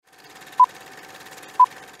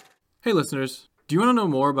Hey listeners, do you want to know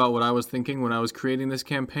more about what I was thinking when I was creating this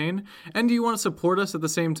campaign? And do you want to support us at the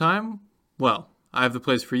same time? Well, I have the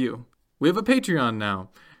place for you. We have a Patreon now.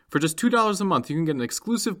 For just $2 a month, you can get an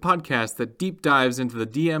exclusive podcast that deep dives into the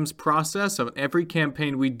DM's process of every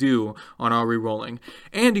campaign we do on our rerolling.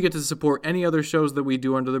 And you get to support any other shows that we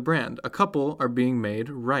do under the brand. A couple are being made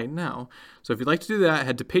right now. So if you'd like to do that,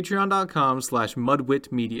 head to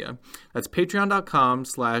patreon.com/mudwitmedia. That's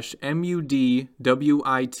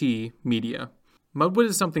patreon.com/MUDWIT media. Mudwit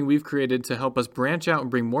is something we've created to help us branch out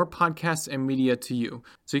and bring more podcasts and media to you,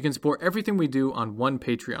 so you can support everything we do on one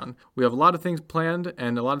Patreon. We have a lot of things planned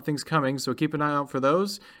and a lot of things coming, so keep an eye out for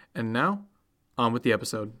those. And now, on with the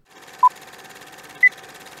episode.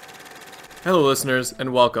 Hello listeners,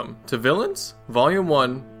 and welcome to Villains, Volume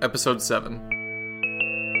 1, Episode 7.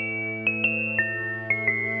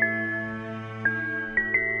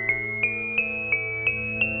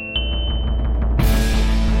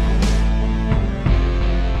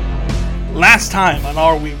 Last time on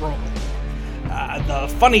Are We Rolling, the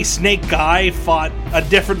funny snake guy fought a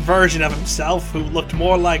different version of himself who looked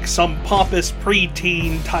more like some pompous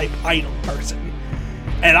preteen type idol person.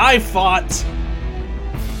 And I fought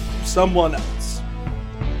someone else.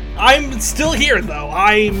 I'm still here though.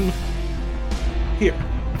 I'm here.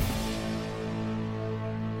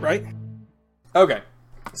 Right? Okay,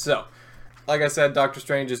 so, like I said, Doctor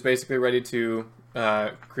Strange is basically ready to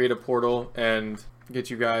create a portal and get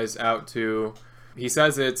you guys out to, he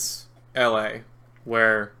says it's LA,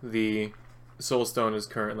 where the Soul Stone is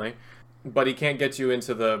currently, but he can't get you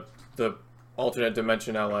into the alternate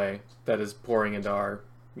dimension LA that is pouring into our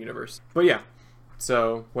universe. But yeah,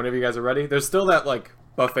 so whenever you guys are ready, there's still that like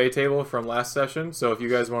buffet table from last session, so if you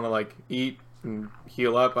guys want to like eat and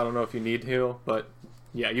heal up, I don't know if you need heal, but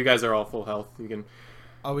yeah, you guys are all full health. You can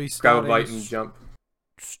grab a bite and jump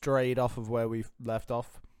straight off of where we left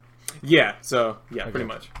off. Yeah, so, yeah, okay. Pretty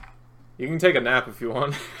much. You can take a nap if you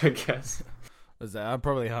want, I guess. I'm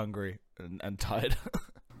probably hungry and tired.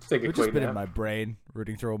 Take a We've quick just been nap. in my brain,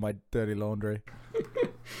 rooting through all my dirty laundry.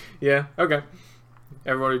 Yeah, okay.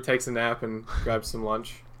 Everybody takes a nap and grabs some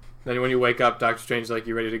lunch. Then when you wake up, Doctor Strange's like,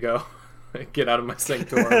 you ready to go? Get out of my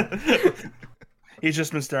sanctorum. He's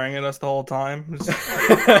just been staring at us the whole time.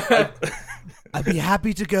 I'd be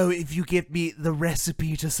happy to go if you give me the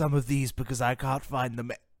recipe to some of these because I can't find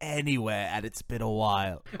them anywhere and it's been a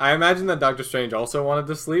while. I imagine that Doctor Strange also wanted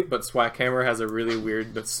to sleep, but Swackhammer has a really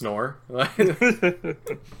weird snore.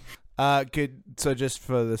 So just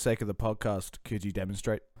for the sake of the podcast, could you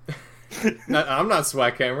demonstrate? I'm not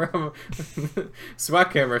Swackhammer. I'm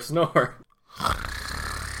Swackhammer snore.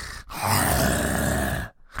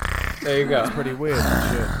 There you go. That's pretty weird.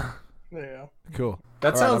 Shit. There you go. Cool.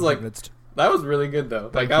 That All sounds right, I'm like... convinced. That was really good, though.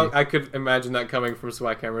 Thank like, you. I could imagine that coming from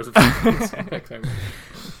Swackhammer's.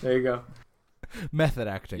 There you go. Method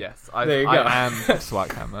acting. Yes, There you go. I am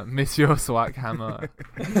Swackhammer. Monsieur Swackhammer.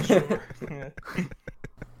 Sure. Yeah.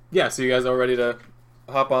 Yeah, so you guys all ready to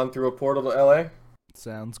hop on through a portal to LA?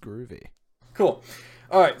 Sounds groovy. Cool.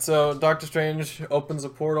 Alright, so Doctor Strange opens a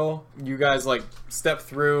portal. You guys, like, step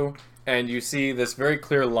through, and you see this very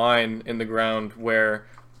clear line in the ground where,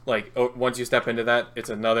 like, once you step into that, it's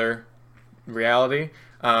another reality.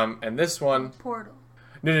 And this one... Portal.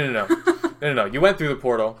 No. No. You went through the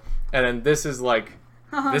portal, and then this is, like...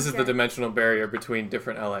 This is the dimensional barrier between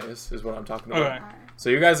different LAs, is what I'm talking about. Okay. So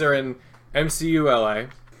you guys are in MCU LA,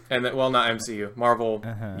 and then, well, not MCU, Marvel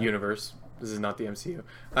Universe. This is not the MCU.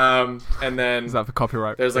 And then Is that for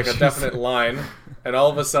copyright? there's like a definite line, and all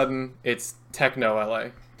of a sudden it's techno LA.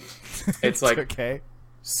 It's like okay.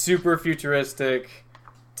 super futuristic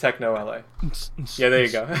techno LA. Yeah, there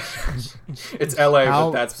you go. It's LA, but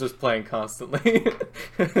that's just playing constantly.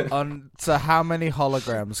 So how many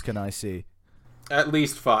holograms can I see? At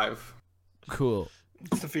least 5. Cool.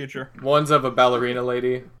 It's the future. One's of a ballerina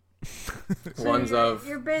lady. One's of...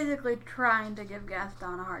 You're basically trying to give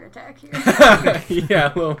Gaston a heart attack here.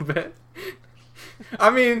 Yeah, a little bit. I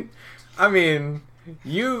mean,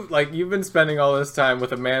 you've been spending all this time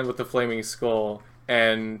with a man with a flaming skull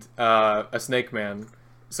and a snake man.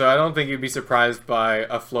 So I don't think you'd be surprised by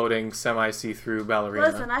a floating semi-see-through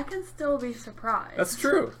ballerina. Listen, I can still be surprised. That's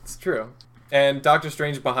true. It's true. And Doctor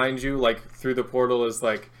Strange behind you, like, through the portal is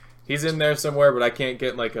like, he's in there somewhere, but I can't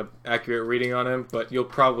get, like, a accurate reading on him. But you'll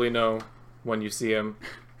probably know when you see him,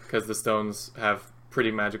 because the stones have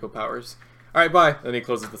pretty magical powers. All right, bye. Then he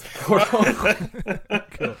closes the portal.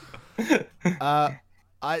 Cool.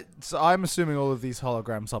 I'm assuming all of these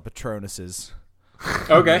holograms are Patronuses.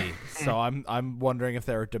 Okay. So I'm wondering if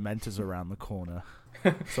there are Dementors around the corner.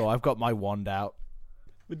 So I've got my wand out.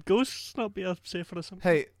 Would ghosts not be safer or something?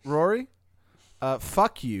 Hey, Rory,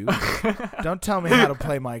 Fuck you. Don't tell me how to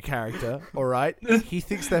play my character, alright? He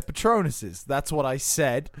thinks they're Patronuses. That's what I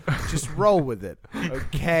said. Just roll with it,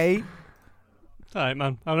 okay? Alright,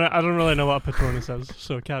 man. I don't really know what a Patronus is,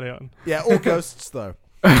 so carry on. Yeah, all ghosts, though.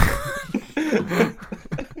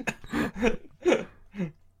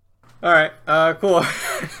 Alright, cool.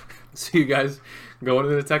 So you guys going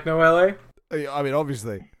to the Techno LA? I mean,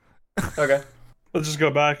 obviously. Okay. Let's just go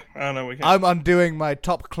back. I don't know. We can. I'm undoing my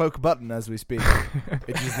top cloak button as we speak.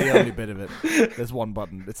 Which is the only bit of it. There's one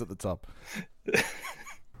button. It's at the top.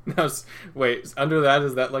 Now, wait, under that,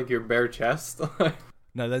 is that like your bare chest?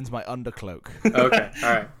 No, then's my undercloak. Okay,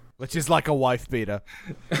 alright. Which is like a wife beater.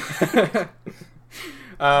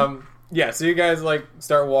 Yeah, so you guys like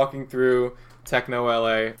start walking through Techno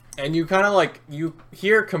LA, and you kind of like you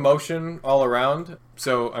hear commotion all around.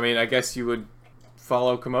 So I mean, I guess you would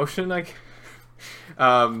follow commotion. Like,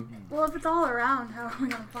 Well, if it's all around, how are we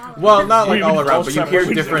gonna follow? well, not like We all would around, all but you separate-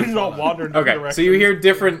 hear different. We all wander in different Okay, so directions. you hear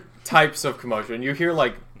different types of commotion. You hear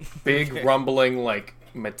like big rumbling, like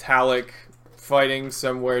metallic fighting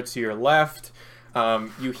somewhere to your left.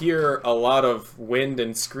 You hear a lot of wind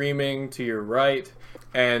and screaming to your right,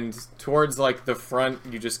 and towards like the front,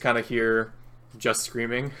 you just kind of hear just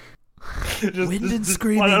screaming. Wind and just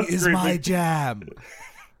screaming flat out is screaming. my jam.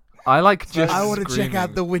 I like just. I want to check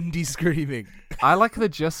out screaming. the windy screaming. I like the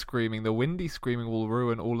just screaming. The windy screaming will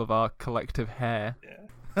ruin all of our collective hair.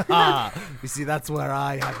 You see, that's where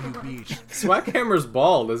I have you beat. Swackhammer's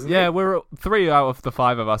bald, isn't Yeah, it? we're 3 out of the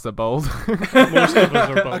 5 of us are bold. Most of us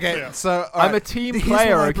are both. Okay, Yeah. so I'm a alright, team here's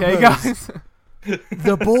player, what I okay, propose. guys?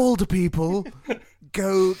 The bald people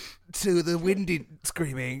go to the windy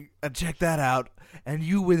screaming and check that out, and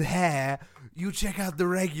you with hair, you check out the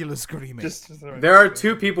regular screaming. There are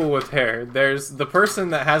two people with hair. There's the person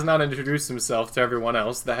that has not introduced himself to everyone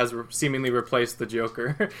else, that has seemingly replaced the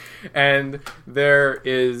Joker, and there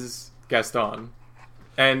is Gaston.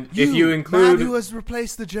 And if you man include, who has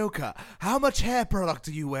replaced the Joker, how much hair product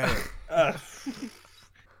are you wearing?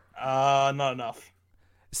 Not enough.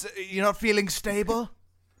 So, you're not feeling stable?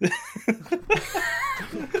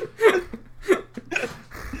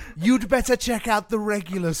 You'd better check out the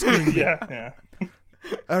regular screaming. Yeah.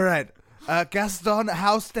 All right. Gaston,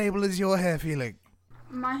 how stable is your hair feeling?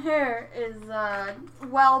 My hair is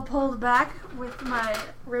well pulled back with my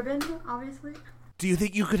ribbon, obviously. Do you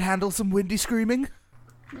think you could handle some windy screaming?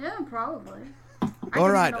 Yeah, probably. All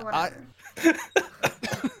right, Whatever.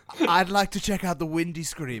 I'd like to check out the windy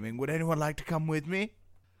screaming. Would anyone like to come with me?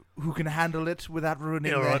 Who can handle it without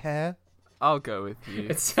ruining Yeah, their right. hair? I'll go with you.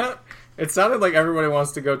 it sounded like everybody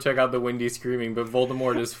wants to go check out the windy screaming, but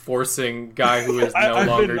Voldemort is forcing guy who is no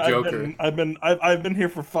longer Joker. I've been here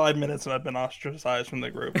for 5 minutes and I've been ostracized from the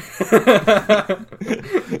group.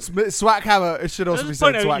 Swackhammer, it should also At be this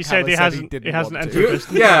said point, you said Swackhammer he said hasn't- didn't he hasn't want entered to.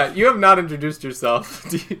 this- Yeah, you have not introduced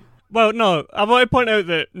yourself. Well, no, I want to point out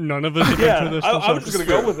that none of us have Yeah, been through this I was just gonna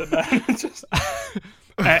go with it, man. It's just,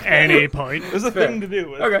 at any point. there's a Fair. thing to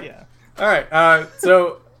do. Okay. Yeah. All right.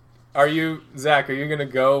 So, are you Zach? Are you gonna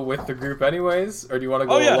go with the group anyways, or do you want to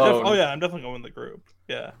go Oh yeah. alone? I'm definitely going with the group.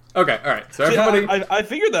 Yeah. Okay. All right. So See, everybody. I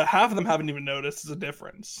figured that half of them haven't even noticed the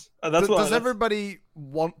difference. That's what. Does everybody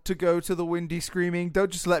want to go to the windy screaming? Don't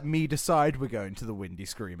just let me decide we're going to the windy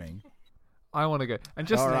screaming. I want to go. And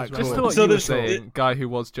just, Alright, just cool. to what So you were there's- saying, guy who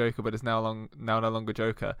was Joker but is now no longer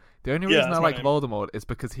Joker. The only Yeah, reason I that's my like name. Voldemort is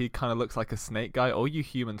because he kind of looks like a snake guy. All you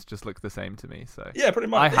humans just look the same to me. So Yeah, pretty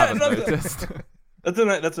much. I Yeah, haven't no, noticed.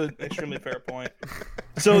 That's an extremely fair point.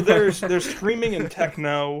 So there's screaming and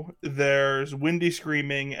techno, there's windy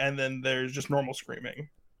screaming, and then there's just normal screaming.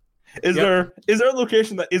 Is Yep. there a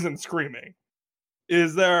location that isn't screaming?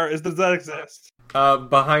 Does that exist?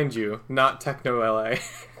 Behind you, not Techno LA.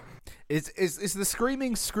 Is the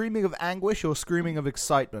screaming of anguish or screaming of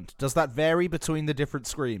excitement? Does that vary between the different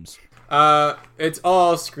screams? It's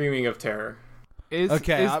all screaming of terror. Is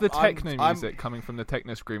Okay, the I'm- techno I'm- music coming from the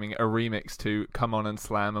techno screaming a remix to "Come On and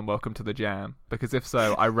Slam" and "Welcome to the Jam"? Because if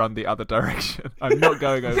so, I run the other direction. I'm not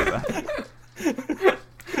going over there.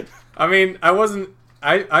 I mean, I wasn't.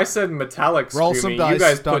 I said metallic Roll screaming. some dice, You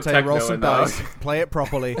guys put Dante. techno Roll some in dice. those. Play it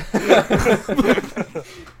properly. I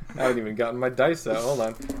haven't even gotten my dice out. Hold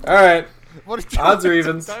on. All right, What Odds or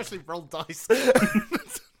evens? Actually, roll dice.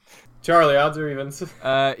 Charlie. Odds or evens?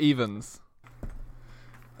 Evens.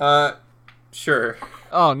 Sure.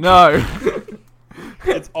 Oh no!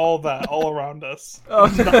 It's all that all around us. Oh,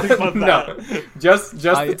 Nothing but No, that. just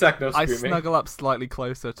the techno I screaming. snuggle up slightly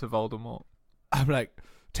closer to Voldemort. I'm like,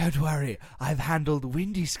 don't worry. I've handled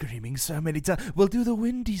windy screaming so many times. We'll do the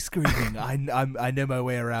windy screaming. I know my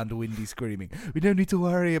way around windy screaming. We don't need to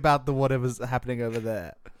worry about the whatever's happening over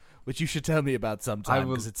there. which you should tell me about sometime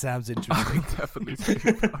will- because it sounds I interesting. will definitely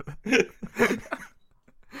speak about it.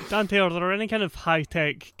 Dante, are there any kind of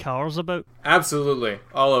high-tech cars about? Absolutely,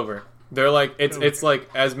 all over. They're like it's like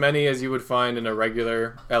as many as you would find in a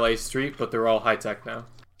regular LA street, but they're all high tech now.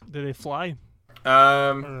 Do they fly? Or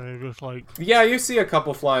are they just like... Yeah, you see a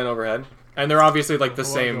couple flying overhead, and they're obviously like the Oh,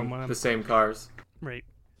 well done, same man. the same cars. Right.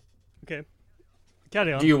 Okay.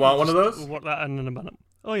 Carry on. Do you want one of Just those? Work that in a minute.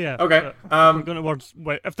 Oh, yeah. Okay. I'm going towards...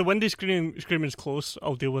 Wait, if the windy screaming's close,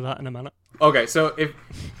 I'll deal with that in a minute. Okay. So if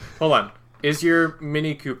hold on, is your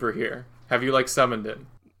Mini Cooper here? Have you like summoned it?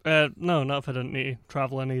 No, not if I didn't need to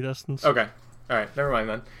travel any distance. Okay. All right. Never mind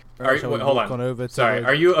then. Alright, shall we Hold walk on. on over to Sorry. the-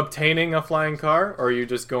 Are you obtaining a flying car, or are you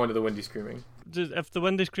just going to the Windy Screaming? Just, if the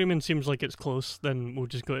windy screaming seems like it's close, then we'll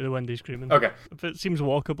just go to the windy screaming. Okay. If it seems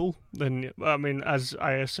walkable, then, I mean, as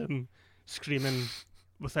I assume screaming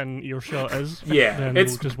within earshot is, Yeah. then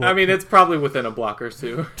It's. we'll just walk. I mean, it's probably within a block or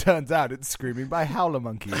two. Turns out it's screaming by howler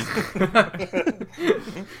monkeys.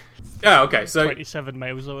 Yeah. Okay. So 27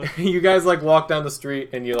 miles away. you guys like walk down the street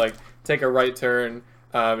and you like take a right turn,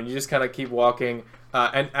 and you just kind of keep walking.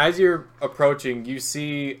 And as you're approaching, you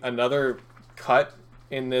see another cut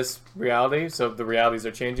in this reality. So the realities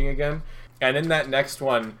are changing again. And in that next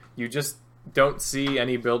one, you just don't see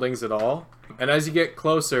any buildings at all. And as you get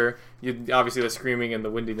closer, you obviously the screaming and the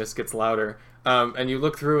windiness gets louder. And you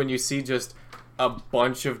look through and you see just a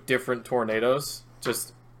bunch of different tornadoes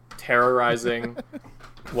just terrorizing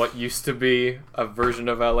what used to be a version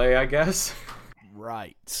of LA, I guess.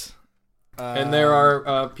 Right. And there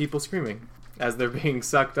are people screaming as they're being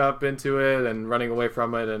sucked up into it and running away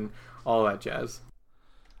from it and all that jazz.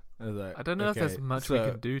 I don't know if there's much we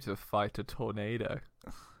can do to fight a tornado.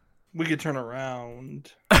 We could turn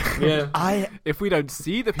around. Yeah. If we don't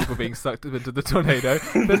see the people being sucked into the tornado,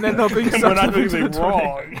 then they're not being And sucked we're not up doing into the anything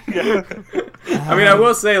tornado. wrong. Yeah. I mean, I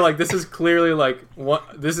will say, like, this is clearly like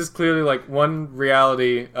one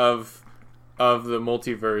reality of the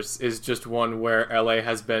multiverse is just one where LA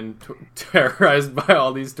has been terrorized by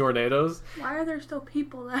all these tornadoes. Why are there still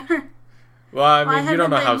people there? Well, I Why mean, you don't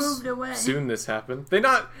know haven't how they moved away? soon this happened. They're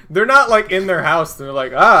not like in their house. They're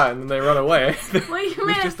like and then they run away. Well, you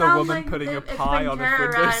made it just a sound woman like putting a it's pie been on a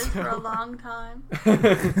terrorized for a windowsill. long time.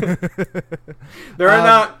 There are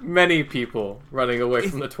not many people running away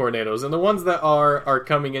from the tornadoes, and the ones that are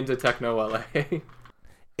coming into Techno LA.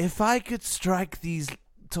 If I could strike these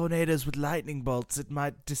tornadoes with lightning bolts, it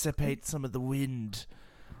might dissipate some of the wind.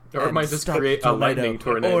 Or it and might just stop create a lightning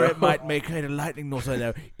tornado. Or it might create a lightning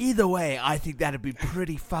tornado. Either way, I think that'd be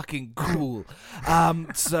pretty fucking cool.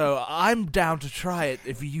 So I'm down to try it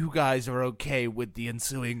if you guys are okay with the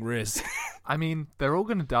ensuing risk. I mean, they're all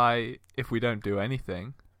going to die if we don't do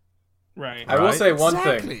anything. Right. I will Right. say one thing.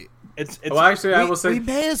 Exactly. It's Well, actually, I will We say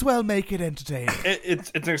may as well make it entertaining.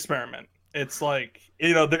 it's an experiment. It's like,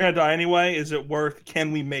 they're gonna die anyway. Is it worth?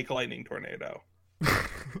 Can we make a lightning tornado?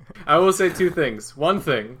 I will say two things. One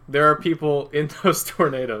thing, there are people in those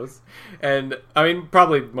tornadoes, and I mean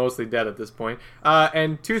probably mostly dead at this point.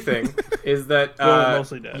 And two thing is that Well,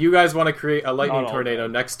 mostly dead. you guys want to create a lightning Not all tornado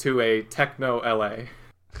dead. next to a Techno LA.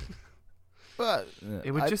 But,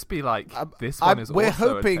 It would I- just be like, this one is we're also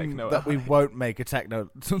a hoping techno that we LA. won't make a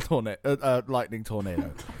lightning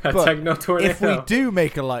tornado. A But Techno tornado. if we do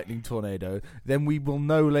make a lightning tornado, then we will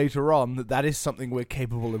know later on that is something we're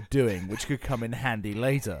capable of doing, which could come in handy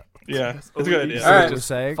later. Yeah, it's a good idea. See All what right. we're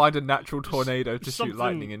saying? Find a natural tornado to shoot Something-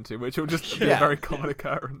 lightning into, which will just be Yeah. a very common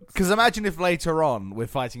occurrence. Because imagine if later on we're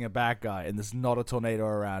fighting a bad guy and there's not a tornado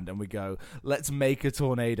around, and we go, let's make a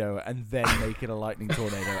tornado and then make it a lightning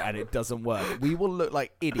tornado, and it doesn't work. We will look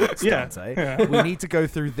like idiots, Yeah. Dante. Yeah. We need to go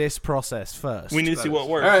through this process first. We need to see what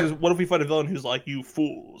works. All right. 'Cause what if we fight a villain who's like, "You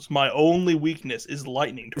fools! My only weakness is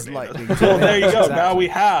lightning It's tornadoes." lightning Well, there you go. tornadoes, Now exactly. we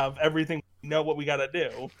have everything. We know what we gotta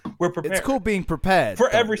do. We're prepared. It's called being prepared. For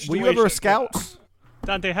but every Were you ever a situation. scout?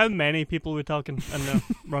 Dante, how many people are we talking and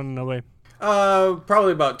running away?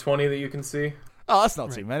 Probably about 20 that you can see. Oh, that's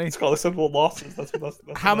not too many. It's called simple losses. That's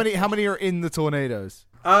How many are in the tornadoes?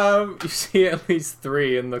 You see at least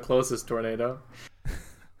 3 in the closest tornado.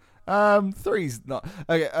 3's not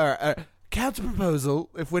okay. All right. Counter proposal.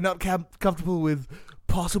 If we're not comfortable with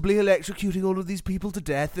possibly electrocuting all of these people to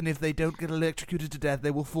death, and if they don't get electrocuted to death,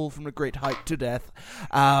 they will fall from a great height to death.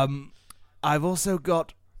 I've also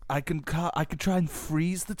got. I can try and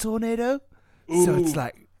freeze the tornado, so it's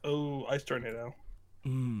like. ice tornado.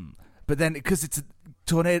 But then, because it's a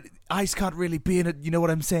tornado, ice can't really be in it. You know what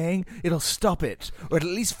I'm saying? It'll stop it, or it'll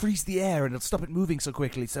at least freeze the air, and it'll stop it moving so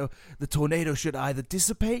quickly. So the tornado should either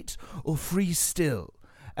dissipate or freeze still,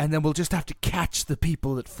 and then we'll just have to catch the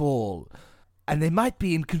people that fall. and they might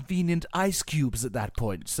be inconvenient ice cubes at that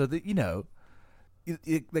point, so that,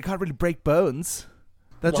 they can't really break bones.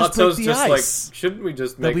 They'll just break Lotso's the just ice. like, shouldn't we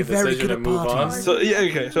just They'll make a be very decision good and at move on? parties. So yeah,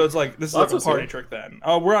 okay. So it's like this is like a Lotso's party here. trick then.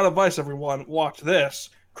 We're out of ice, everyone. Watch this.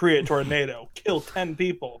 Create tornado. Kill 10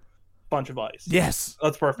 people. Bunch of ice. Yes.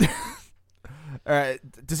 That's perfect. All right.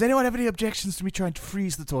 Does anyone have any objections to me trying to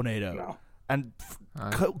freeze the tornado? No. And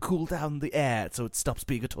cool down the air so it stops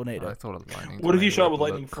being a tornado? I thought a lightning. What if you tornado shot with would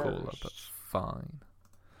lightning look cooler, first? but fine.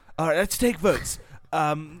 All right, let's take votes.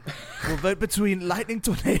 We'll vote between lightning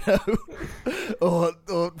tornado or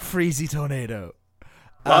freezy tornado.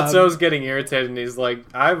 Lotso's getting irritated, and he's like,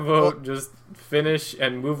 I vote just finish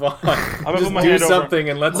and move on. gonna Just put my do hand over. something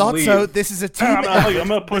and let's Lotso, leave. this is a team I'm effort.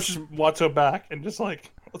 gonna push Watto back and just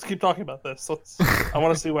like let's keep talking about this. I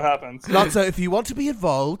want to see what happens. Lotso, if you want to be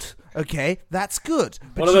involved, okay, that's good.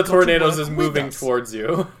 But One of the you've got to tornadoes work is with moving us. towards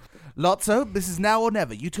you. Lotso, this is now or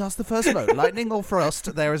never. You cast the first vote. Lightning or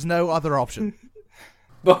frost. There is no other option.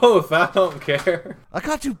 Both, I don't care. I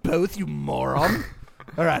can't do both, you moron.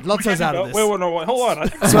 All right, Lotso's out of this. Wait, no, hold on.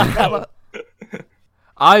 Swaghammer.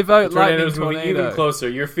 I vote lightning Tornado's moving even tornado. closer.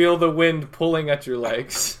 You feel the wind pulling at your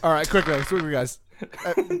legs. All right, quickly, guys.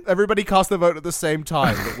 Everybody cast their vote at the same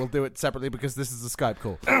time, but we'll do it separately because this is a Skype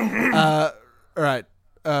call. All right.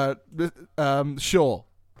 Sure.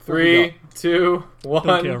 3, 2,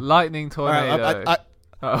 1. care. Lightning All right, tornado.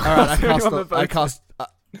 all right,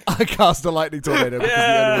 I cast a lightning tornado because the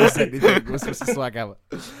only one who said anything was Mr. Swaghammer.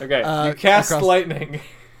 Okay, I you cast cast- lightning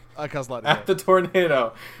I cast lightning. at the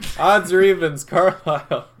tornado. Odds or evens,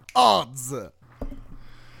 Carlisle? Odds.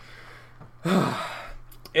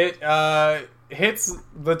 It hits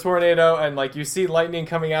the tornado, and like you see lightning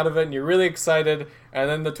coming out of it, and you're really excited, and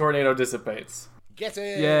then the tornado dissipates. Get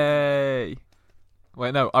it. Yay!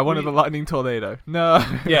 Wait, no, I wanted the lightning tornado. No.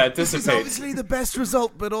 Yeah, it This is dissipates. obviously the best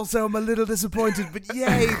result, but also I'm a little disappointed. But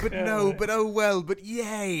yay, but no, but oh well, but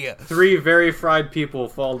yay. 3 very fried people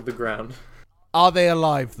fall to the ground. Are they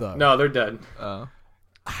alive though? No, they're dead. Oh.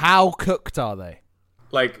 How cooked are they?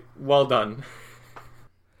 Like, well done.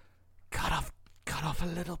 Cut off a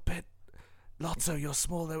little bit. Lotso, you're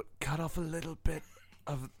small though. Cut off a little bit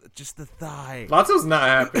of just the thigh. Lotso's not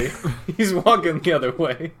happy. He's walking the other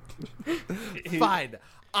way. Fine.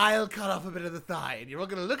 I'll cut off a bit of the thigh, and you're all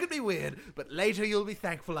gonna look at me weird, but later you'll be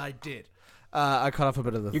thankful I did. I cut off a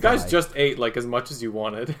bit of the thigh. You guys just ate like as much as you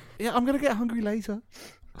wanted. Yeah, I'm gonna get hungry later.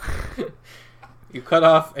 You cut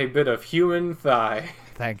off a bit of human thigh.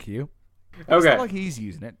 Thank you. It's Okay. not like he's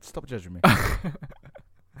using it. Stop judging me.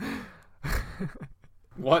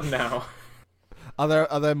 What now? Are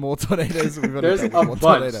there more tornadoes? We've already There's a done one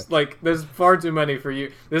bunch. tornado. Like, there's far too many for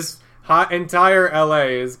you. This entire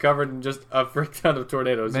LA is covered in just a frick ton of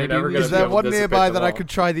tornadoes. Maybe You're never we- gonna Is be there able one to dissipate nearby them that I all. could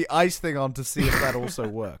try the ice thing on to see if that also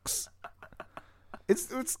works?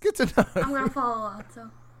 It's good to know. I'm gonna follow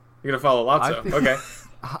Lotso. You're gonna follow I Lotso. think- Okay.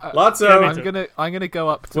 Yeah, Lotso. me too. I'm gonna go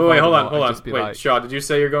up to Wait, hold on, Voldemort hold and on. just be Wait, like, Shaw, did you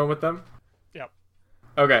say you're going with them? Yep.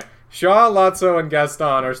 Okay. Shaw, Lotso, and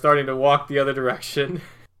Gaston are starting to walk the other direction.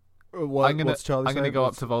 What, I'm gonna go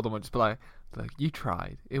up to Voldemort and just be like, look, you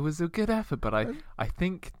tried. It was a good effort, but I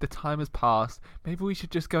think the time has passed. Maybe we should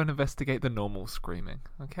just go and investigate the normal screaming,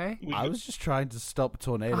 okay? I was just trying to stop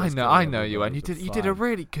tornadoes. I going know you, everywhere and you with did the a fire.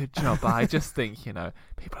 really good job. But I just think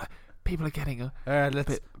people are getting All right, let's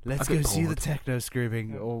bit go see the bored. techno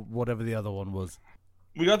screaming or whatever the other one was.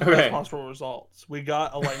 We got the Okay. best possible results. We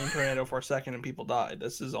got a lightning tornado for a second and people died.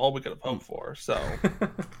 This is all we could have hoped for. So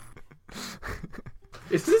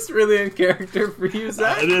Is this really in character for you,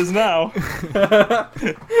 Zach? it is now.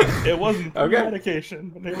 It wasn't Okay. medication,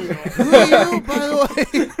 but here we go. Who are you, by the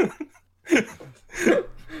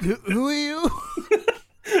way? Who are you?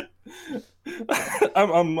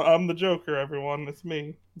 I'm the Joker, everyone. It's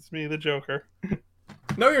me. It's me, the Joker.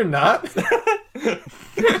 No, you're not.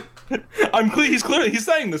 He's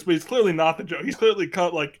saying this, but he's clearly not the Joker. He's clearly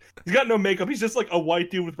cut he's got no makeup. He's just like a white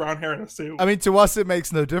dude with brown hair and a suit. I mean, to us it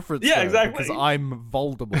makes no difference. Yeah, though, exactly. Because I'm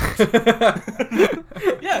Voldemort.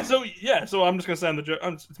 So I'm just gonna say I'm the Joker.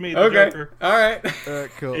 It's me, the Okay. Joker. All right.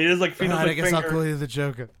 Cool. It is like feels Alright, I like guess I'll finger. call you the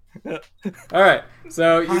Joker. All right.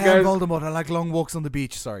 So you I am guys, Voldemort. I like long walks on the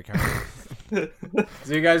beach. Sorry, Karen.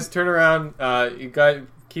 so you guys turn around. You guys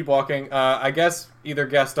keep walking. I guess either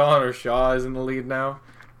Gaston or Shaw is in the lead now.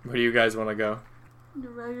 Where do you guys want to go? The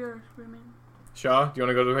regular screaming. Shaw, do you want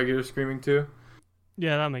to go to the regular screaming too?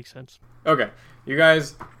 Yeah, that makes sense. Okay. You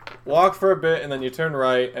guys walk for a bit and then you turn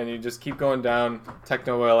right and you just keep going down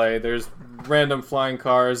Techno LA. There's random flying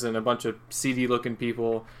cars and a bunch of seedy looking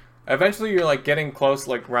people. Eventually you're like getting close,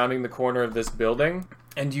 like rounding the corner of this building,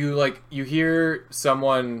 and you hear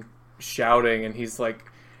someone shouting, and he's like,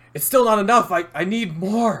 it's still not enough. I need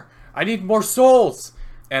more. I need more souls.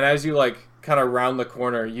 And as you like kind of round the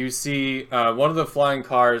corner, you see one of the flying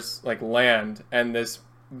cars like land, and this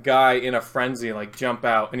guy in a frenzy like jump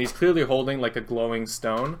out, and he's clearly holding like a glowing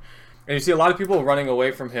stone. And you see a lot of people running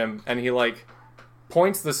away from him, and he like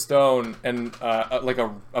points the stone, and like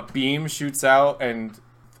a beam shoots out and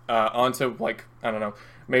onto like, I don't know,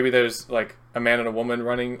 maybe there's like a man and a woman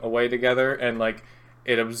running away together, and like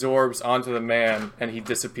it absorbs onto the man and he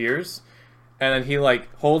disappears. And then he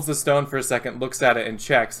like holds the stone for a second, looks at it and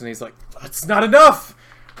checks, and he's like, that's not enough.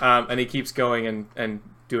 And he keeps going and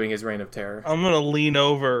doing his reign of terror. I'm gonna lean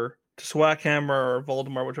over to Swackhammer or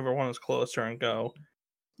Voldemort, whichever one is closer, and go,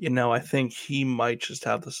 I think he might just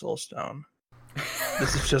have the soul stone.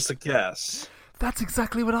 This is just a guess. That's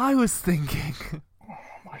exactly what I was thinking.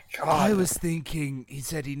 My God. I was thinking he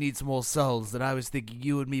said he needs more souls, and I was thinking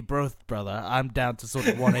you and me both, brother. I'm down to sort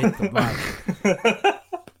of 1/8 of mine.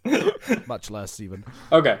 Much less, even.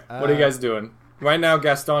 Okay, what are you guys doing? Right now,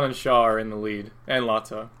 Gaston and Shaw are in the lead, and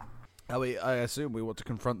Lotto. I assume we want to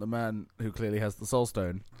confront the man who clearly has the soul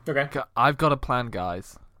stone. Okay. I've got a plan,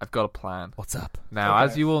 guys. I've got a plan. What's up? Now,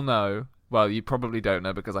 as you all know, well, you probably don't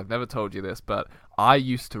know because I've never told you this, but I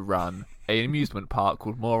used to run an amusement park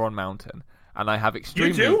called Moron Mountain, and I have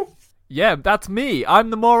extremely... You do? Yeah, that's me. I'm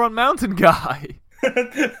the Moron Mountain guy.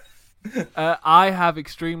 I have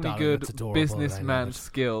extremely Darling, good that's adorable, businessman I love it.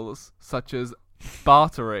 skills, such as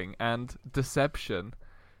bartering and deception.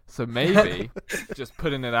 So maybe, just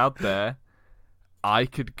putting it out there, I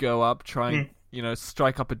could go up, try and,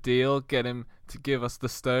 strike up a deal, get him to give us the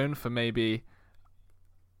stone for maybe...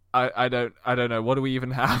 I don't know. What do we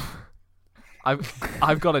even have?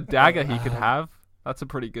 I've got a dagger he could have. That's a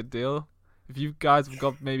pretty good deal. If you guys have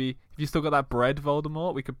got if you still got that bread,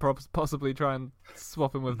 Voldemort, we could possibly try and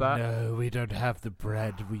swap him with that. No, we don't have the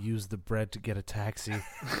bread. We use the bread to get a taxi.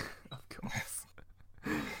 Of course.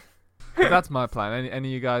 That's my plan. Any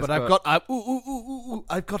of you guys? But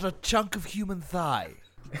I've got a chunk of human thigh.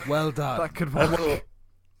 Well done. That could work.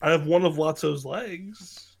 I have one of Lotso's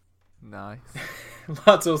legs. Nice.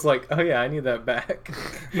 Lotto's like, oh yeah, I need that back.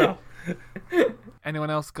 No. Anyone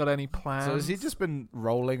else got any plans? So has he just been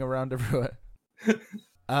rolling around everywhere?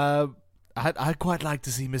 I'd quite like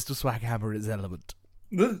to see Mr. Swackhammer his element.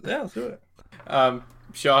 Yeah, let's do it.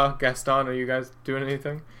 Shaw, Gaston, are you guys doing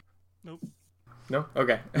anything? Nope. No?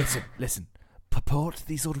 Okay. Listen. Purport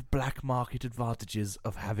the sort of black market advantages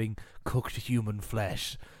of having cooked human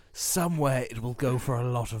flesh. Somewhere it will go for a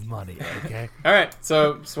lot of money, okay? Alright,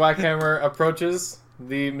 so Swackhammer approaches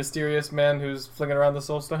the mysterious man who's flinging around the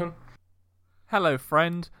soul stone. Hello,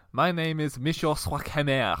 friend. My name is Monsieur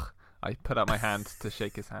Swackhammer. I put out my hand to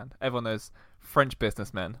shake his hand. Everyone knows French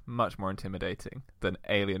businessmen much more intimidating than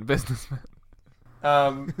alien businessmen.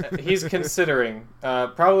 He's considering,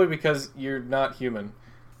 probably because you're not human,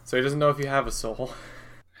 so he doesn't know if you have a soul.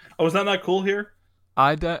 Oh, is that not cool here?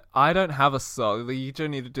 I don't have a soul. You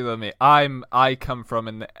don't need to do that with me. I come from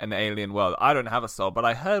an alien world. I don't have a soul, but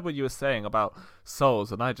I heard what you were saying about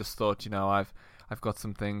souls, and I just thought, I've got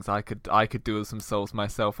some things I could do with some souls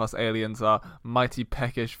myself. Us aliens are mighty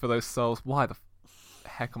peckish for those souls. Why the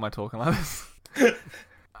heck am I talking like this?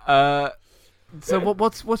 So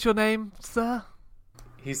what's your name, sir?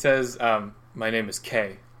 He says, my name is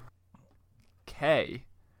K. K?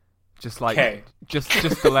 Just like K. Just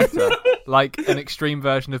the letter. Like an extreme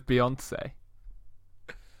version of Beyonce.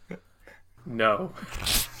 No.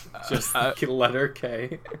 Just the letter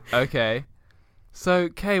K. Okay. So,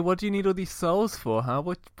 Kay, what do you need all these souls for, huh?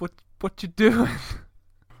 What you doing?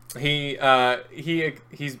 He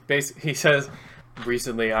says,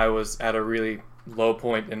 recently I was at a really low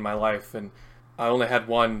point in my life, and I only had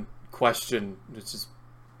one question, which is,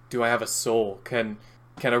 do I have a soul? Can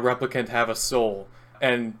a replicant have a soul?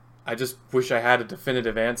 And I just wish I had a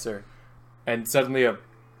definitive answer. And suddenly a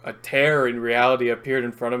tear in reality appeared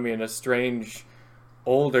in front of me, and a strange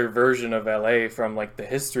older version of LA from like the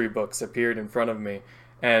history books appeared in front of me,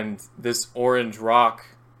 and this orange rock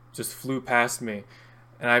just flew past me,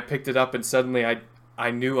 and I picked it up, and suddenly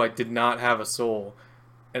I knew I did not have a soul.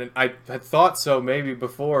 And I had thought so maybe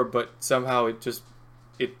before, but somehow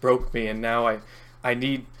it broke me, and now I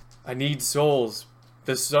need souls.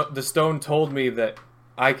 The stone told me that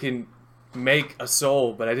I can make a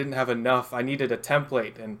soul, but I didn't have enough. I needed a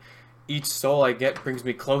template, and each soul I get brings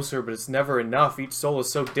me closer, but it's never enough. Each soul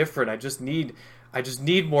is so different. I just need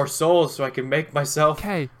more souls so I can make myself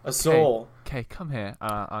a soul. Okay, come here.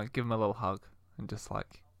 I'll give him a little hug and just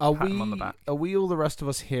like Are pat him on the back. we all the rest of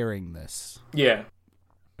us hearing this? Yeah.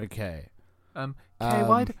 Okay.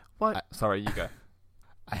 Why? Sorry, you go.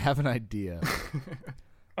 I have an idea.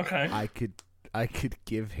 Okay. I could could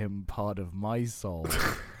give him part of my soul.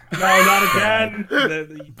 No, not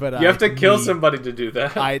again. But You have to kill somebody to do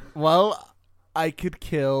that. I could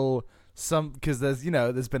kill some, because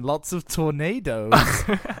there's been lots of tornadoes,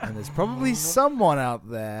 and there's probably someone out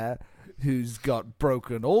there who's got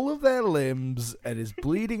broken all of their limbs and is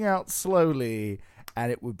bleeding out slowly,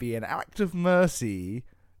 and it would be an act of mercy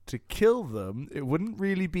to kill them. It wouldn't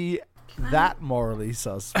really be that morally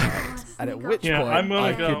suspect, and at which Yeah, I'm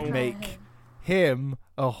point gonna I go- could make him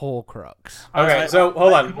a Horcrux. Okay, so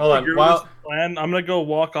hold on. While Plan, I'm gonna go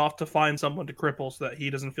walk off to find someone to cripple so that he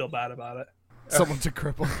doesn't feel bad about it. Someone to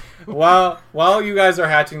cripple. while you guys are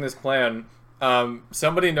hatching this plan,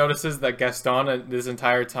 somebody notices that Gaston this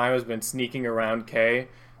entire time has been sneaking around Kay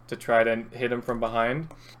to try to hit him from behind.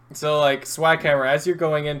 So like Swaghammer, as you're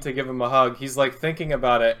going in to give him a hug, he's like thinking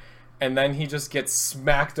about it, and then he just gets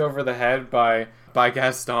smacked over the head by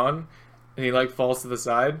Gaston, and he like falls to the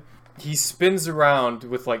side. He spins around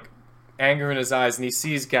with like anger in his eyes, and he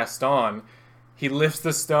sees Gaston. He lifts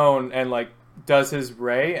the stone and like does his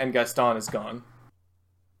ray, and Gaston is gone.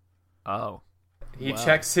 Oh. He Wow.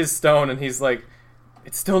 checks his stone, and he's like,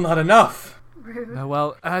 "It's still not enough." Rude. No,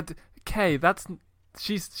 well, Kay,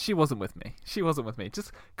 she wasn't with me. She wasn't with me.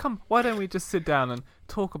 Just come. Why don't we just sit down and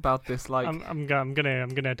talk about this? Like, I'm gonna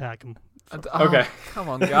attack him. Okay. Come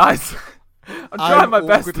on, guys. I'm trying my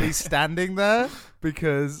best. Awkwardly standing there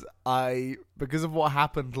because of what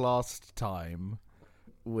happened last time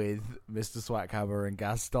with Mr. Swackhammer and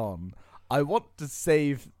Gaston. I want to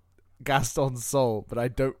save Gaston's soul, but I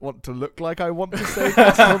don't want to look like I want to save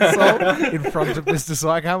Gaston's soul in front of Mr.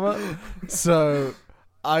 Swackhammer. So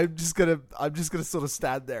I'm just gonna sort of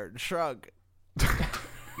stand there and shrug.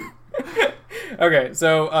 Okay,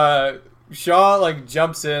 so Shaw like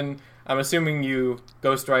jumps in. I'm assuming you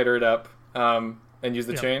Ghost Rider it up and use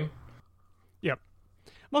the Yep. chain. Yep.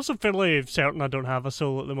 I'm also fairly certain I don't have a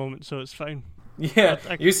soul at the moment, so it's fine. Yeah,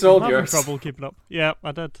 I- you sold I'm having yours. trouble keeping up. Yeah,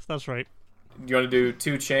 I did. That's right. Do you want to do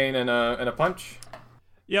 2 chain and a punch?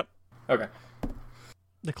 Yep. Okay.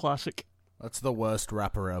 The classic. That's the worst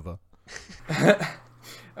rapper ever.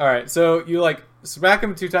 All right, so you like smack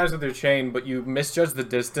him 2 times with your chain, but you misjudge the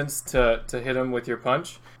distance to hit him with your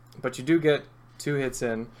punch. But you do get 2 hits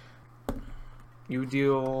in. You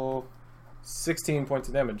deal 16 points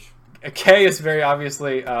of damage. Kay is very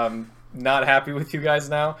obviously not happy with you guys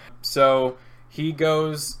now, so he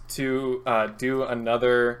goes to do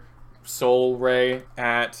another soul ray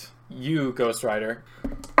at you, Ghost Rider.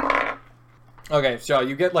 Okay, Shaw,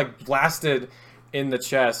 you get like blasted in the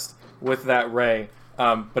chest with that ray,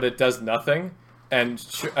 but it does nothing. And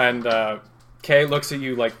Kay looks at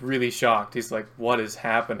you like really shocked. He's like, "What is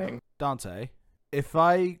happening?" Dante, if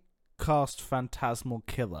I cast Phantasmal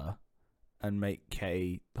Killer and make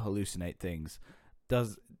Kay hallucinate things,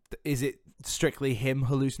 is it strictly him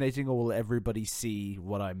hallucinating, or will everybody see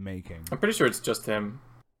what I'm making? I'm pretty sure it's just him.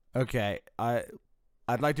 Okay,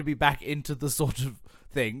 I'd like to be back into the sort of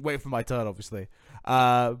thing. Wait for my turn, obviously.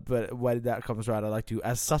 But when that comes around, I'd like to,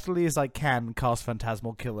 as subtly as I can, cast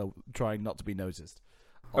Phantasmal Killer, trying not to be noticed.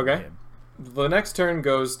 on Okay. him. The next turn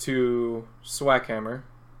goes to Swackhammer.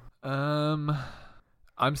 I'm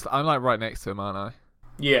like right next to him, aren't I?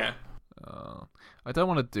 Yeah. I don't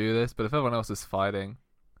want to do this, but if everyone else is fighting,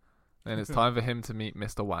 then it's time for him to meet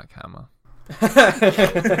Mr. Whackhammer,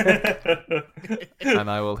 and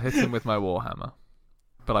I will hit him with my Warhammer.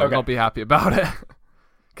 But I will Okay. not be happy about it.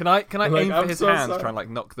 Can I Like, aim for I'm his so hands, sorry. try and like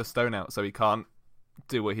knock the stone out so he can't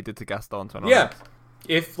do what he did to Gaston? To Yeah.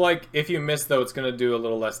 If you miss though, it's gonna do a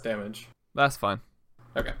little less damage. That's fine.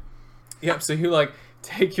 Okay. Yep, so you like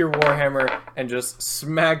take your Warhammer and just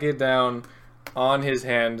smack it down on his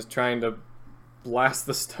hand, trying to blast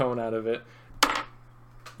the stone out of it.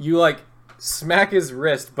 You like smack his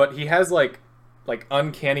wrist, but he has like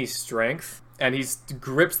uncanny strength, and he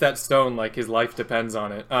grips that stone like his life depends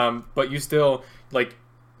on it. But you still like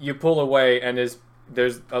you pull away, and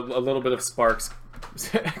there's a little bit of sparks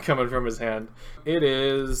coming from his hand. It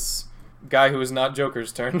is guy who is not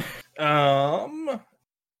Joker's turn.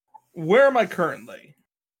 Where am I currently?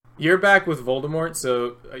 You're back with Voldemort,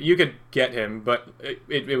 so you could get him, but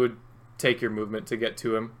it would take your movement to get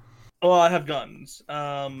to him. Oh, I have guns.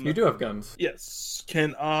 You do have guns. Yes.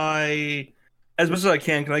 Can I, as much as I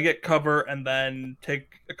can I get cover and then take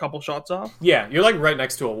a couple shots off? Yeah, you're like right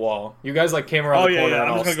next to a wall. You guys like came around Oh the yeah, corner yeah. and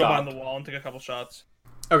I'm all just gonna go stopped. behind the wall and take a couple shots.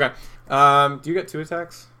 Okay. Do you get 2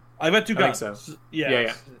 attacks? I've got 2 I think guns. so.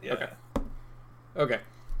 Yeah. Yeah. Okay. Okay.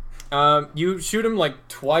 You shoot him like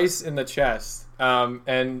twice in the chest,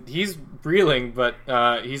 and he's reeling, but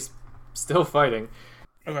he's still fighting.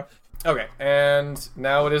 Okay. Okay, and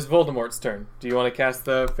now it is Voldemort's turn. Do you want to cast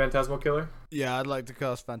the Phantasmal Killer? Yeah, I'd like to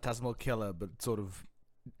cast Phantasmal Killer, but sort of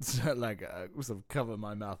cover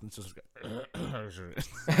my mouth and just go.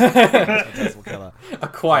 Phantasmal Killer. A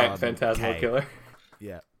quiet Phantasmal K. Killer.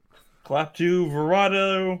 Yeah. Clap to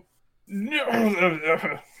Verado.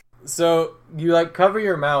 So you like cover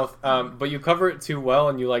your mouth, but you cover it too well,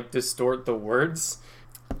 and you like distort the words.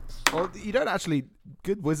 Well, you don't actually.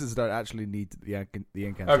 Good wizards don't actually need the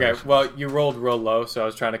incantation. Okay, well you rolled real low, so I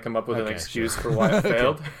was trying to come up with an excuse for why it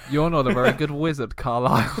failed. You're not a very good wizard,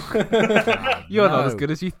 Carlisle. You're not as good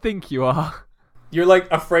as you think you are. You're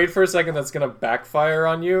like afraid for a second that's gonna backfire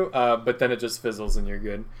on you, but then it just fizzles and you're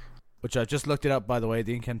good. Which I just looked it up, by the way.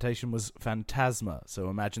 The incantation was Phantasma, so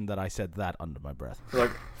imagine that I said that under my breath. You're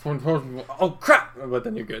like, oh crap! But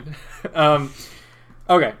then you're good.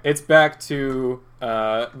 Okay, it's back to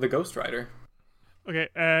the Ghost Rider. Okay,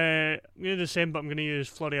 I'm gonna do the same, but I'm gonna use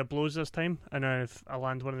Flurry of Blows this time, and if I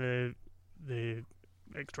land one of the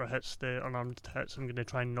extra hits, the unarmed hits, I'm gonna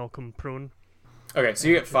try and knock him prone. Okay, so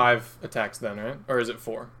you get 5 attacks then, right? Or is it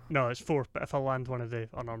 4? No, it's 4, but if I land one of the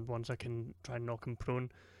unarmed ones, I can try and knock him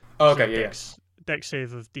prone. Oh, okay, So yeah. Dex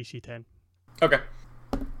save of DC 10. Okay.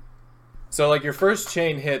 So like your first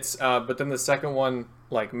chain hits, but then the second one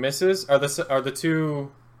like misses. Are the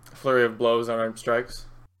 2 flurry of blows unarmed strikes?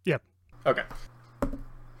 Yep. Okay.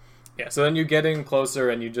 Yeah. So then you get in closer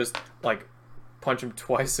and you just like punch him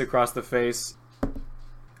twice across the face,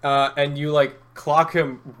 and you like clock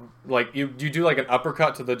him. Like you do like an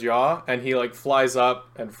uppercut to the jaw, and he like flies up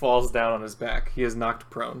and falls down on his back. He is knocked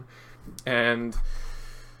prone, and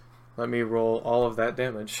let me roll all of that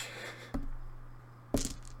damage.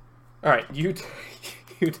 All right, you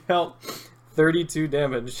dealt 32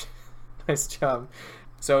 damage. Nice job.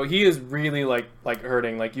 So he is really like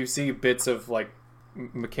hurting. Like you see bits of like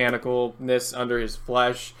mechanicalness under his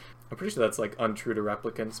flesh. I'm pretty sure that's like untrue to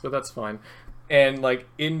replicants, but that's fine. And like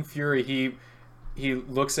in fury, he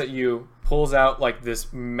looks at you, pulls out like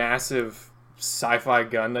this massive sci-fi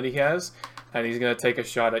gun that he has, and he's gonna take a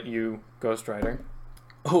shot at you, Ghost Rider.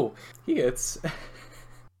 Oh, he hits.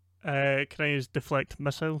 Can I use Deflect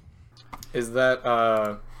Missile? Is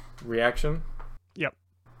that reaction? Yep.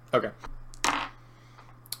 Okay.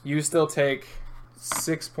 You still take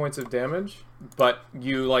 6 points of damage, but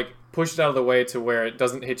you like push it out of the way to where it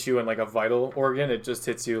doesn't hit you in like a vital organ. It just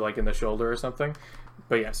hits you like in the shoulder or something.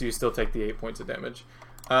 But yeah, so you still take the 8 points of damage.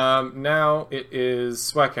 Now it is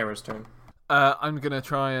Swackhammer's turn. I'm gonna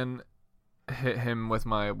try and hit him with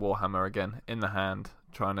my warhammer again in the hand,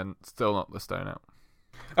 trying to still knock the stone out.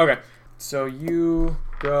 Okay, so you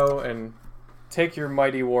go and take your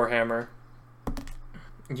mighty warhammer.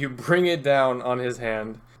 You bring it down on his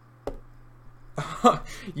hand.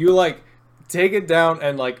 You like take it down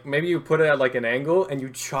and like maybe you put it at like an angle and you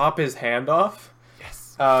chop his hand off.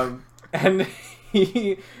 Yes. And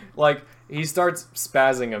he starts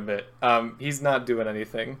spazzing a bit. He's not doing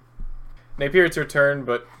anything. Napier, it's your turn,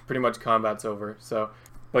 but pretty much combat's over. So,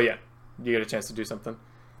 but yeah, you get a chance to do something.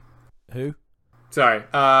 Who? Sorry,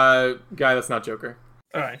 guy that's not Joker.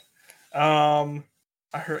 All right.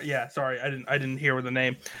 I heard. Yeah, sorry, I didn't hear the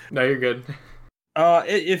name. No, you're good.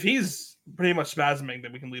 If he's pretty much spasming,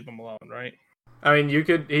 then we can leave him alone, right? I mean, you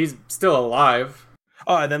could. He's still alive.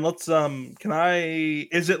 All right, then let's. Can I?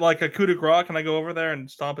 Is it like a coup de grace? Can I go over there and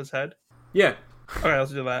stomp his head? Yeah. Okay,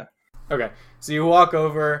 let's do that. Okay. So you walk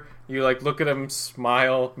over. You like look at him,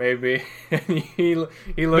 smile maybe, and he looks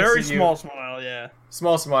Very at you. small smile, yeah.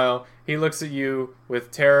 Small smile. He looks at you with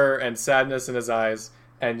terror and sadness in his eyes,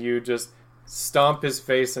 and you just stomp his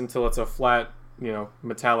face until it's a flat,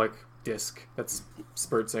 metallic disc that's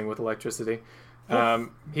spurting with electricity.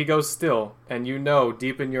 He goes still, and you know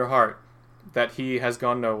deep in your heart that he has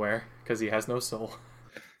gone nowhere because he has no soul.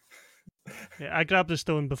 Yeah, I grab the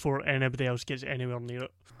stone before anybody else gets anywhere near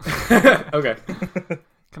it. Okay.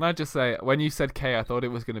 Can I just say, when you said K, I thought it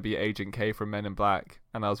was going to be Agent K from Men in Black,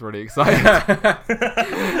 and I was really excited.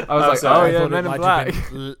 I was like, sorry. oh yeah, Men in Black.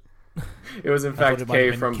 It was in I fact thought it might have K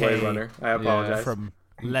been from K. Blade Runner. I apologize. From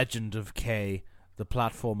Legend of K, the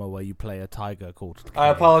platformer where you play a tiger called K. I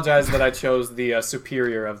apologize that I chose the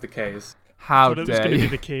superior of the Ks. How Thought it was dare going to be you?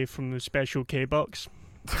 the K from the Special K box.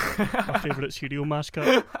 My favourite cereal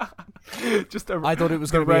mascot. Just a, I thought it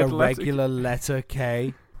was the going to be a red letter. regular letter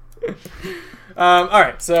K.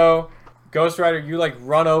 Alright, so Ghost Rider, you like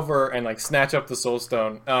run over and like snatch up the soul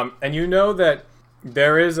stone. And you know that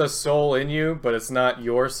there is a soul in you, but it's not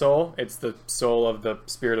your soul. It's the soul of the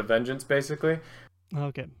Spirit of Vengeance, basically.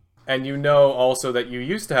 Okay. And you know also that you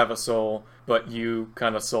used to have a soul, but you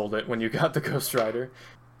kind of sold it when you got the Ghost Rider.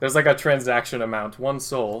 There's like a transaction amount, 1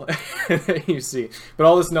 soul, that you see. But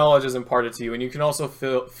all this knowledge is imparted to you, and you can also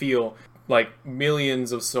feel like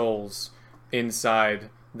millions of souls inside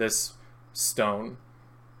this stone.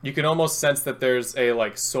 You can almost sense that there's a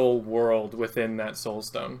like soul world within that soul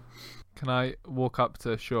stone. Can I walk up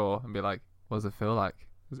to Shaw and be like, what does it feel like?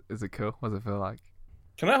 Is it cool? What does it feel like?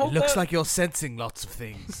 Can I hold It looks that? like you're sensing lots of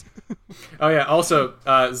things. Oh yeah, also,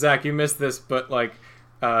 Zach, you missed this, but like,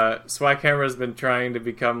 Swaghammer's been trying to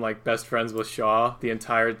become like best friends with Shaw the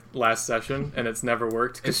entire last session, and it's never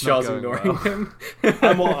worked because It's not Shaw's going ignoring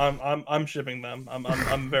well. him. I'm shipping them.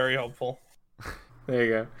 I'm very hopeful. There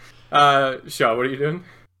you go. Shaw, what are you doing?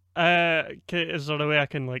 Is there a way I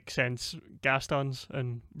can like sense Gastons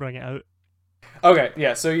and bring it out? Okay,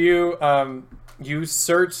 yeah. So you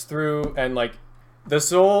search through, and like the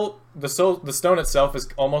stone itself is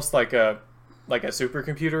almost like a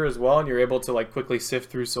supercomputer as well, and you're able to like quickly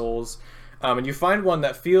sift through souls, and you find one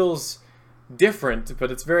that feels different,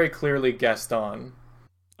 but it's very clearly Gaston.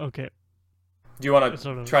 Okay. Do you want to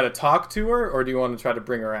Sort of. try to talk to her, or do you want to try to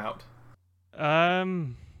bring her out? Yeah.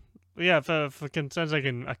 If I can sense I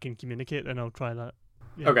can communicate, then I'll try that.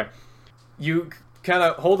 Yeah. Okay. You kind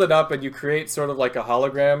of hold it up, and you create sort of like a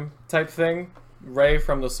hologram type thing, Ray,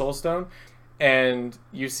 from the Soul Stone, and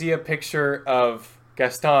you see a picture of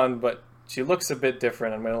Gaston, but she looks a bit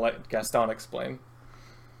different. I'm going to let Gaston explain.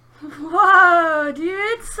 Whoa,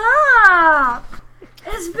 dude, stop!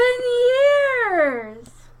 It's been years!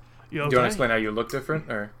 You Do you okay? want to explain how you look different,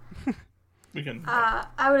 or? We can.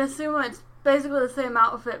 I would assume it's basically the same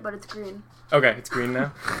outfit, but it's green. Okay, it's green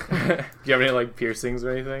now. Do you have any like piercings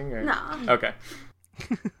or anything? Or? No. Okay.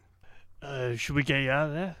 Should we get you out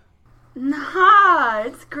of there? Nah,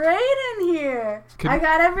 it's great in here. Can- I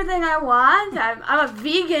got everything I want. I'm a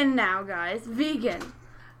vegan now, guys. Vegan.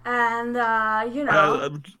 And, you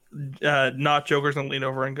know. Not Joker's gonna lean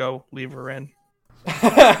over and go, leave her in.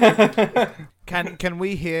 Can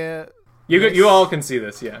we hear? You all can see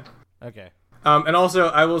this, yeah. Okay. And also,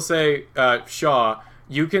 I will say, Shaw,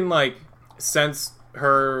 you can like sense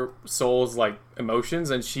her soul's like emotions,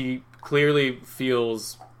 and she clearly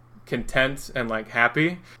feels content and like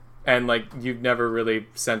happy, and like you've never really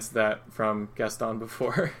sensed that from Gaston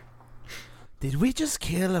before. Did we just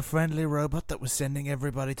kill a friendly robot that was sending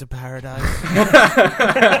everybody to paradise?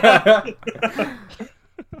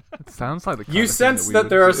 It sounds like the kind You of thing sense we that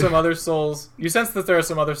would there are do. some other souls. You sense that there are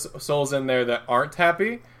some other souls in there that aren't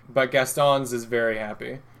happy, but Gaston's is very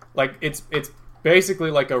happy. Like it's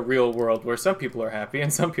basically like a real world where some people are happy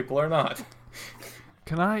and some people are not.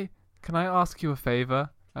 Can I ask you a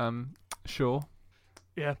favor? Sure.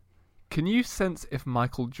 Yeah. Can you sense if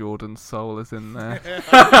Michael Jordan's soul is in there?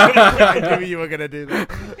 I knew you were gonna do that.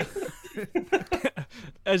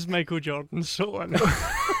 Is Michael Jordan so in?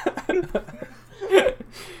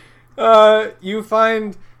 You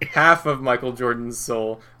find half of Michael Jordan's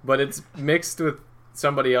soul, but it's mixed with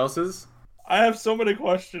somebody else's. I have so many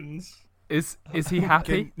questions. Is he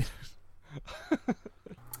happy?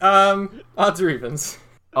 Odds or evens.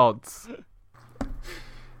 Odds.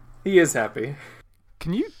 He is happy.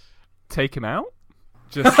 Can you take him out?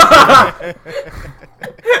 Just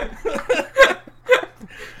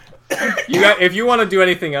If you want to do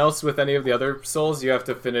anything else with any of the other souls, you have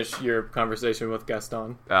to finish your conversation with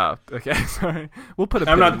Gaston. okay. Sorry. We'll put a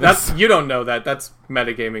I'm pin not. in this. That's you don't know that. That's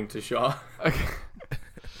metagaming to Shaw. Okay.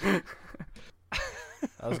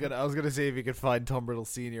 I was gonna see if you could find Tom Riddle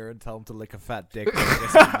Sr. and tell him to lick a fat dick.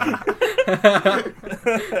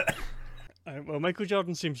 Well, Michael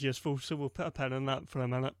Jordan seems useful, so we'll put a pin in that for a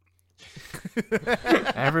minute.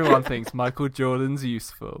 Everyone thinks Michael Jordan's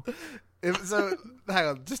useful. So, hang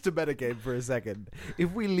on, just to metagame for a second.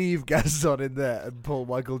 If we leave Gaston in there and pull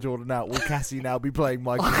Michael Jordan out, will Cassie now be playing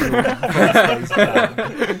Michael Jordan? First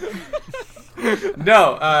base?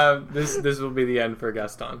 No, this will be the end for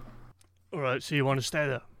Gaston. Alright, so you want to stay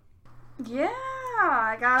there? Yeah,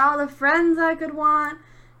 I got all the friends I could want.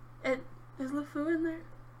 Is LeFou in there?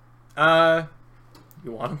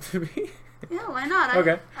 You want him to be? Yeah, why not?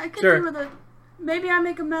 Okay, I could sure. do with it. Maybe I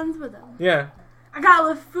make amends with him. Yeah. I got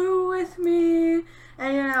LeFou with me,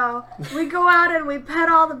 and you know, we go out and we pet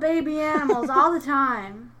all the baby animals all the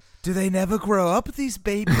time. Do they never grow up, these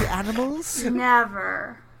baby animals?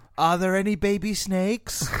 Never. Are there any baby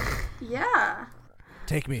snakes? Yeah.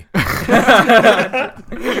 Take me.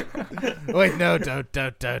 Wait, no,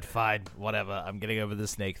 don't. Fine, whatever. I'm getting over the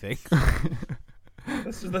snake thing.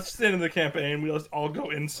 That's the end of the campaign. We just all go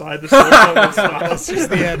inside the store. That's just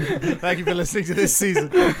the end. Thank you for listening to this season.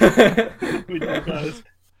 We do, guys.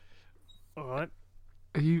 Alright.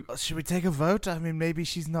 Are you? Should we take a vote? I mean, maybe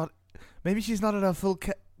she's not in her full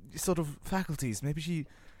sort of faculties. Maybe she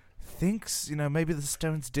thinks, maybe the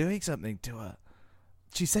stone's doing something to her.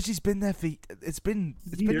 She said she's been there for. It's been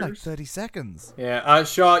like Years. 30 seconds. Yeah,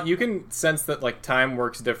 Shaw, you can sense that like time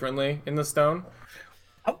works differently in the stone.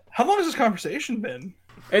 How long has this conversation been?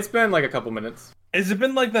 It's been like a couple minutes. Has it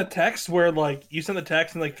been like that text where like you send the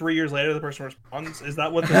text and like 3 years later the person responds? Is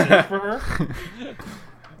that what this is for her?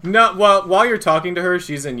 No, well, while you're talking to her,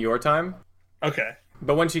 she's in your time. Okay.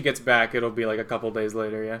 But when she gets back, it'll be like a couple days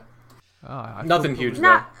later, yeah. Oh, I Nothing thought- huge, though.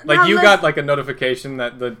 Now- Like, now you let's- got, like, a notification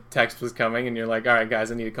that the text was coming, and you're like, alright,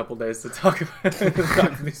 guys, I need a couple days to talk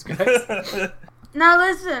to these guys. Now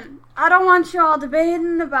listen, I don't want y'all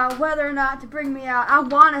debating about whether or not to bring me out. I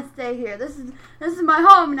want to stay here. This is my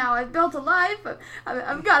home now. I've built a life.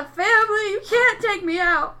 I've got family. You can't take me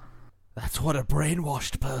out. That's what a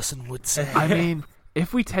brainwashed person would say. I mean,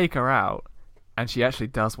 if we take her out and she actually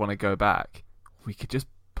does want to go back, we could just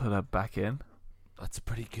put her back in. That's a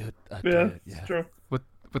pretty good Yeah, idea. it's true.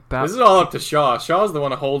 With that, This is all up to Shaw. Shaw's the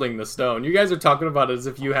one holding the stone. You guys are talking about it as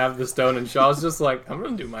if you have the stone, and Shaw's just like, I'm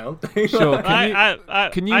gonna do my own thing. Sure. I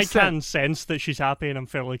can can sense that she's happy, and I'm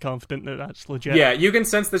fairly confident that that's legit. Yeah, you can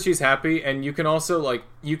sense that she's happy, and you can also, like,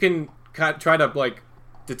 you can try to, like,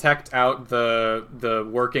 detect out the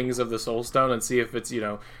workings of the soul stone and see if it's, you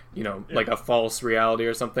know, like a false reality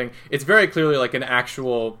or something. It's very clearly like an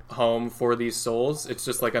actual home for these souls. It's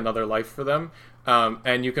just like another life for them.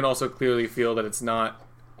 And you can also clearly feel that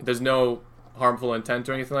there's no harmful intent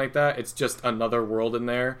or anything like that. It's just another world in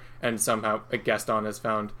there, and somehow Gaston has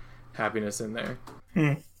found happiness in there.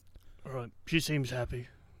 Alright, she seems happy.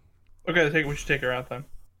 Okay, I think we should take her out then.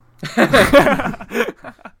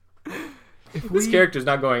 This character's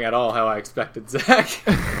not going at all how I expected, Zach.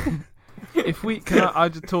 if we can, I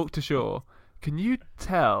just talk to Shaw. Can you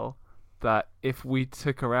tell that if we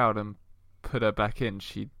took her out and put her back in,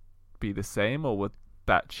 she'd be the same, or would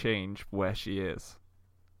that change where she is?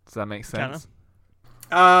 Does that make sense?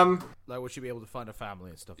 Like, would she be able to find a family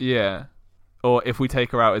and stuff? Yeah. Or if we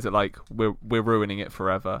take her out, is it like we're ruining it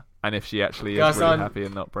forever? And if she actually is Gaston, really happy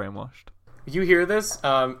and not brainwashed? You hear this,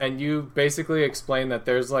 and you basically explain that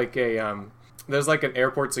there's like an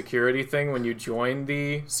airport security thing when you join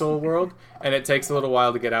the soul world, and it takes a little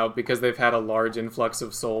while to get out because they've had a large influx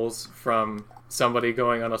of souls from somebody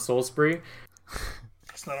going on a soul spree.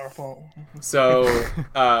 It's not our fault. So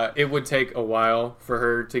it would take a while for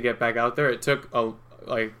her to get back out there. It took a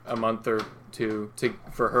month or two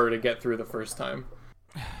for her to get through the first time.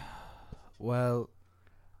 Well,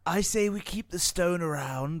 I say we keep the stone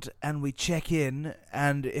around and we check in,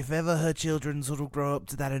 and if ever her children sort of grow up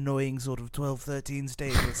to that annoying sort of 12, 13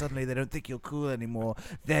 stage where suddenly they don't think you're cool anymore,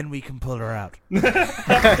 then we can pull her out.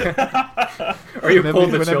 Or you pull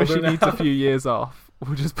the Whenever she children needs a out. few years off,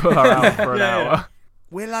 we'll just put her out for an Yeah. hour.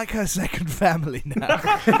 We're like her second family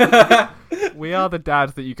now. We are the dad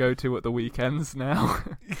that you go to at the weekends now.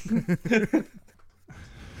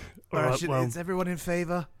 Alright, well, Is everyone in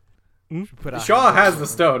favour? Hmm? Should we put our Shaw hands has up? the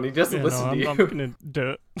stone. He doesn't yeah, listen no, to you. I'm gonna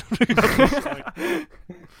do it.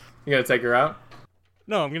 You gonna take her out?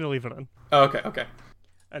 No, I'm gonna leave it in. Oh, okay.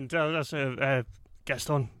 And that's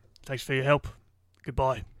Gaston. Thanks for your help.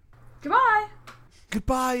 Goodbye. Goodbye.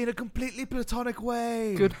 Goodbye in a completely platonic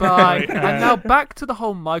way. Goodbye. Right, And now back to the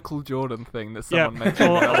whole Michael Jordan thing that someone mentioned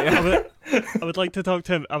Oh, earlier. I would like to talk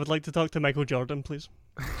to him. I would like to talk to Michael Jordan, please.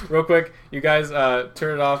 Real quick, you guys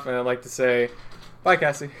turn it off, and I'd like to say bye,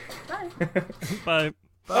 Cassie. Bye. Bye.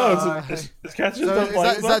 Oh, is Cass just So done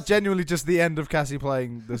playing is with that us? genuinely just the end of Cassie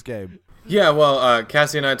playing this game? Yeah, well,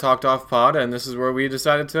 Cassie and I talked off pod, and this is where we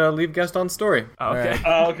decided to leave Gaston's story. Oh, okay.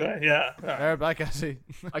 Oh, okay, yeah. All right. Bye, Cassie.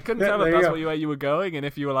 I couldn't Yeah, tell there if you that's go. where you were going, and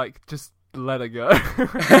if you were like, just let her go.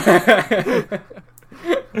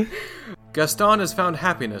 Gaston has found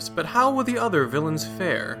happiness, but how will the other villains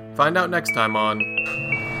fare? Find out next time on...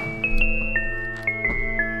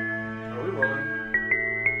 Are we rolling?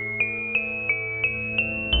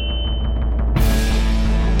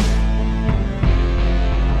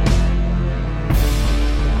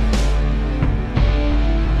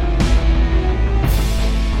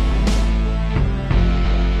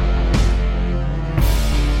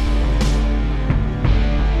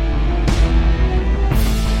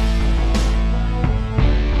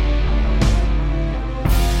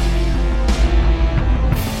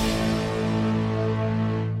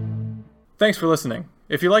 Thanks for listening.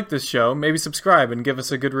 If you like this show, maybe subscribe and give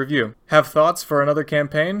us a good review. Have thoughts for another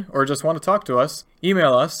campaign, or just want to talk to us?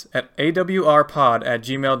 Email us at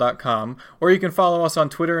awrpod@gmail.com, or you can follow us on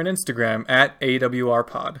Twitter and Instagram at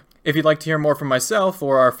awrpod. If you'd like to hear more from myself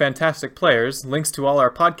or our fantastic players, links to all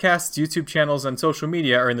our podcasts, YouTube channels, and social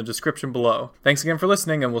media are in the description below. Thanks again for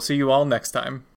listening, and we'll see you all next time.